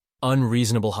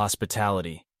Unreasonable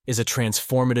Hospitality is a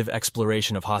transformative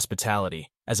exploration of hospitality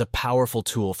as a powerful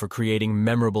tool for creating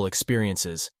memorable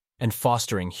experiences and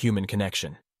fostering human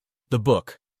connection. The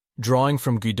book, drawing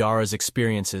from Guidara's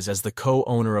experiences as the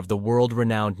co-owner of the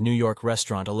world-renowned New York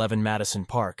restaurant 11 Madison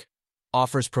Park,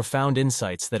 offers profound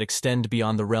insights that extend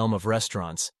beyond the realm of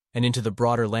restaurants and into the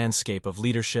broader landscape of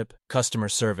leadership, customer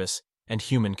service, and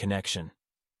human connection.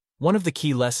 One of the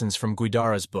key lessons from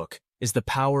Guidara's book is the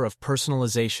power of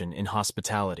personalization in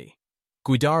hospitality.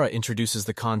 Guidara introduces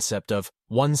the concept of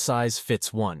one size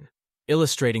fits one,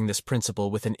 illustrating this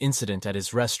principle with an incident at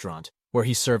his restaurant where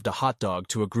he served a hot dog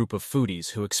to a group of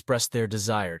foodies who expressed their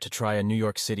desire to try a New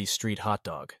York City street hot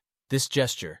dog. This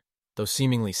gesture, though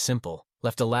seemingly simple,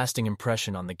 left a lasting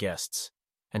impression on the guests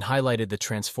and highlighted the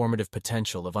transformative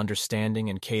potential of understanding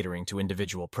and catering to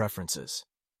individual preferences.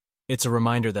 It's a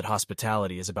reminder that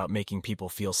hospitality is about making people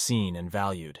feel seen and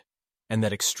valued, and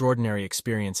that extraordinary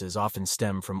experiences often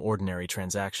stem from ordinary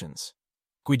transactions.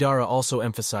 Guidara also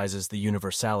emphasizes the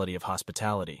universality of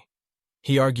hospitality.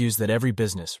 He argues that every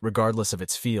business, regardless of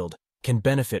its field, can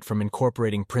benefit from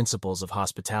incorporating principles of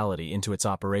hospitality into its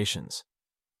operations.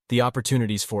 The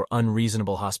opportunities for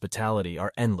unreasonable hospitality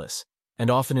are endless, and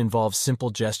often involve simple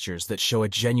gestures that show a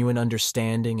genuine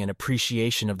understanding and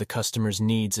appreciation of the customer's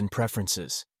needs and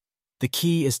preferences. The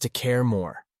key is to care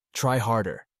more, try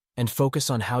harder, and focus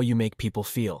on how you make people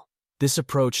feel. This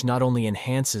approach not only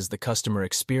enhances the customer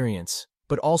experience,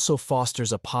 but also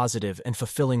fosters a positive and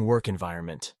fulfilling work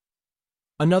environment.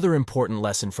 Another important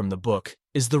lesson from the book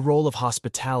is the role of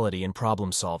hospitality in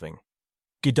problem-solving.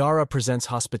 Guidara presents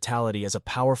hospitality as a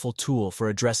powerful tool for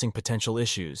addressing potential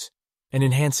issues and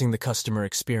enhancing the customer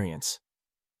experience.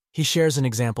 He shares an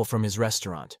example from his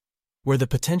restaurant, where the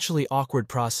potentially awkward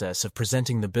process of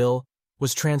presenting the bill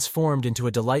was transformed into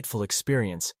a delightful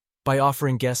experience by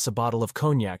offering guests a bottle of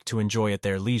cognac to enjoy at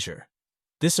their leisure.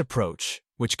 This approach,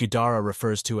 which Guidara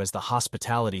refers to as the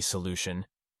hospitality solution,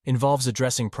 involves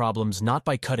addressing problems not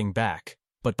by cutting back,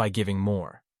 but by giving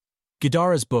more.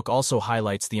 Guidara's book also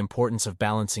highlights the importance of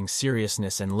balancing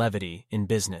seriousness and levity in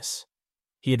business.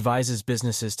 He advises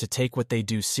businesses to take what they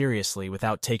do seriously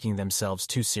without taking themselves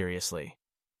too seriously.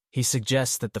 He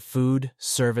suggests that the food,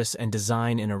 service, and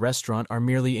design in a restaurant are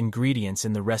merely ingredients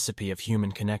in the recipe of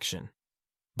human connection.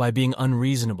 By being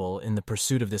unreasonable in the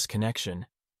pursuit of this connection,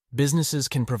 businesses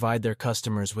can provide their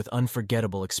customers with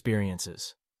unforgettable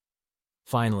experiences.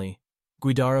 Finally,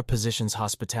 Guidara positions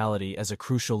hospitality as a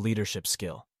crucial leadership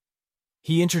skill.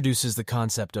 He introduces the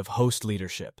concept of host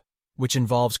leadership, which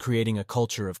involves creating a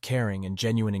culture of caring and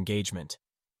genuine engagement,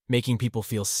 making people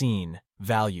feel seen,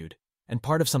 valued, and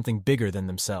part of something bigger than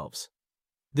themselves.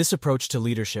 This approach to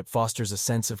leadership fosters a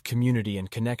sense of community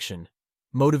and connection,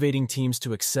 motivating teams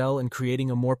to excel and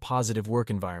creating a more positive work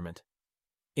environment.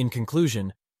 In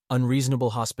conclusion,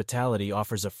 Unreasonable Hospitality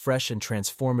offers a fresh and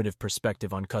transformative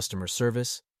perspective on customer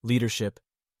service, leadership,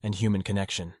 and human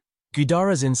connection.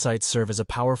 Guidara's insights serve as a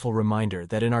powerful reminder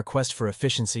that in our quest for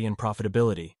efficiency and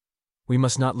profitability, we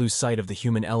must not lose sight of the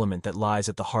human element that lies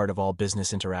at the heart of all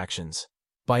business interactions.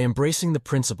 By embracing the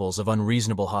principles of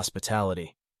unreasonable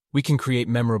hospitality, we can create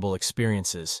memorable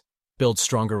experiences, build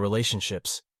stronger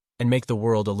relationships, and make the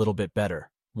world a little bit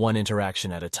better, one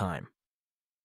interaction at a time.